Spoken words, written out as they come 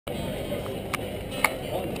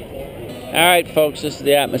Alright folks, this is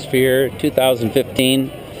the atmosphere 2015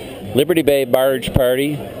 Liberty Bay Barge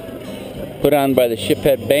Party put on by the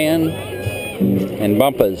ShipHead Band and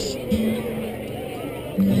Bumpa's.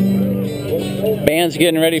 Band's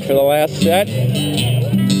getting ready for the last set.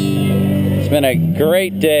 It's been a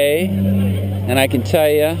great day, and I can tell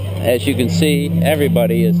you, as you can see,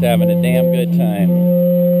 everybody is having a damn good time.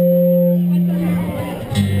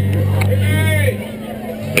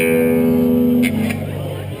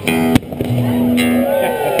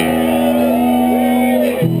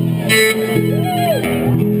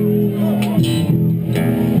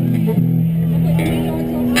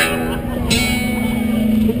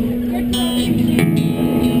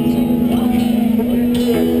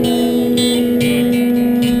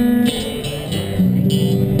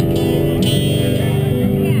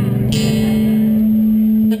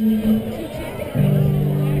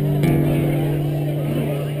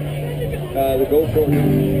 The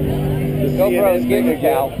GoPro is getting it,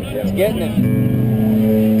 Cal. It's getting it.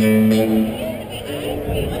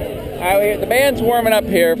 Alright, the band's warming up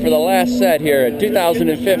here for the last set here at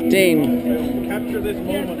 2015. Capture this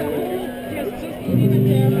moment.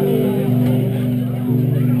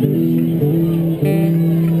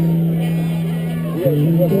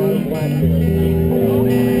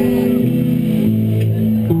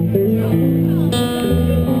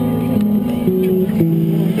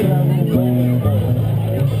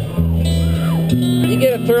 You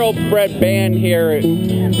get a thoroughbred band here,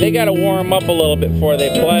 they got to warm up a little bit before they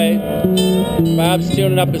play. Bob's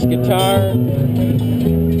tuning up his guitar.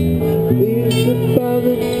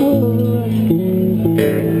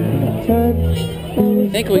 I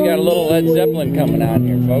think we got a little Led Zeppelin coming on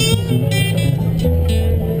here, folks.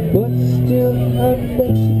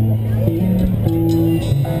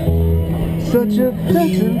 Such a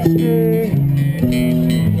pleasant day.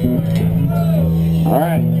 All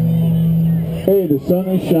right. Hey, the sun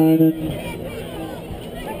is shining.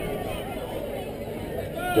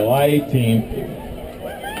 July 18th.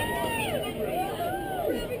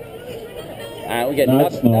 Alright, we got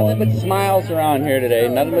nothing but smiles around here today.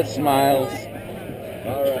 Nothing but smiles.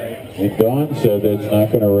 Alright. And Dawn said that it's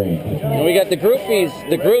not going to rain. And we got the groupies.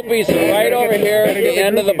 The groupies are right over here at the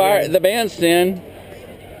end of the bandstand.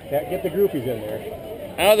 Yeah, get the groupies in there.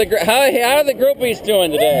 How are the groupies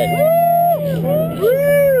doing today?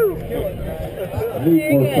 Woo! I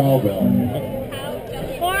need more cowbell.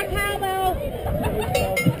 More cowbell.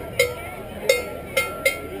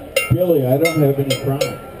 Billy, I don't have any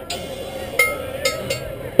crime.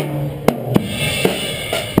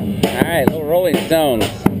 Alright, little Rolling Stones.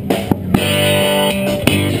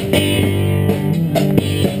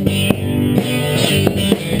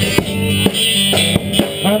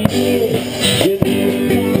 I'm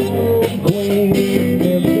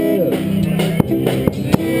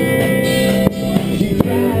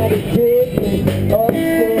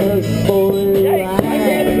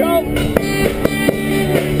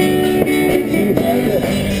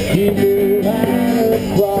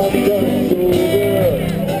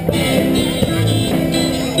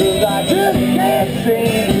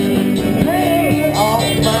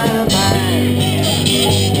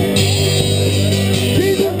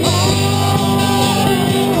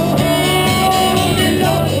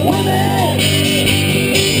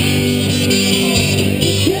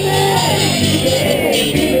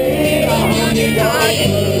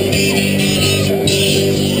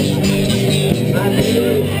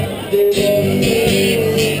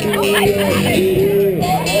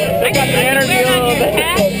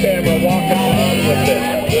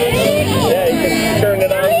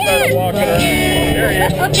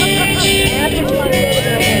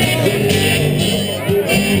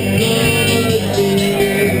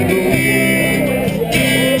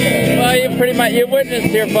Well, you witnessed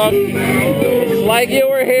here, folks. It's like you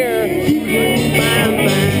were here.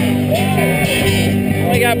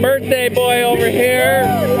 We got birthday boy over here.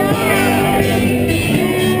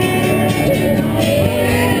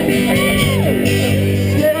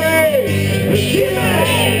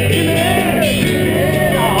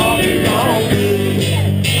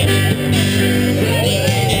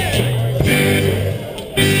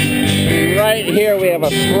 Right here we have a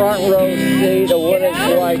front row seat of what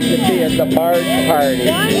it's like to be at the Barge Party.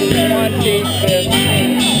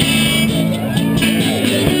 2015.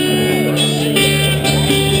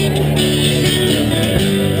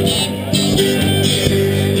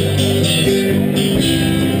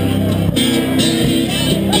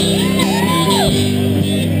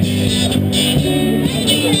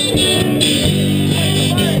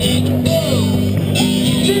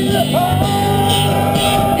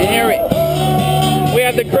 And here we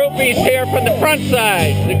have the groupies here from the front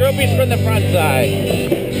side. The groupies from the front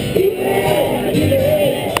side.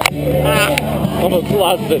 Ah, almost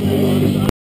lost it.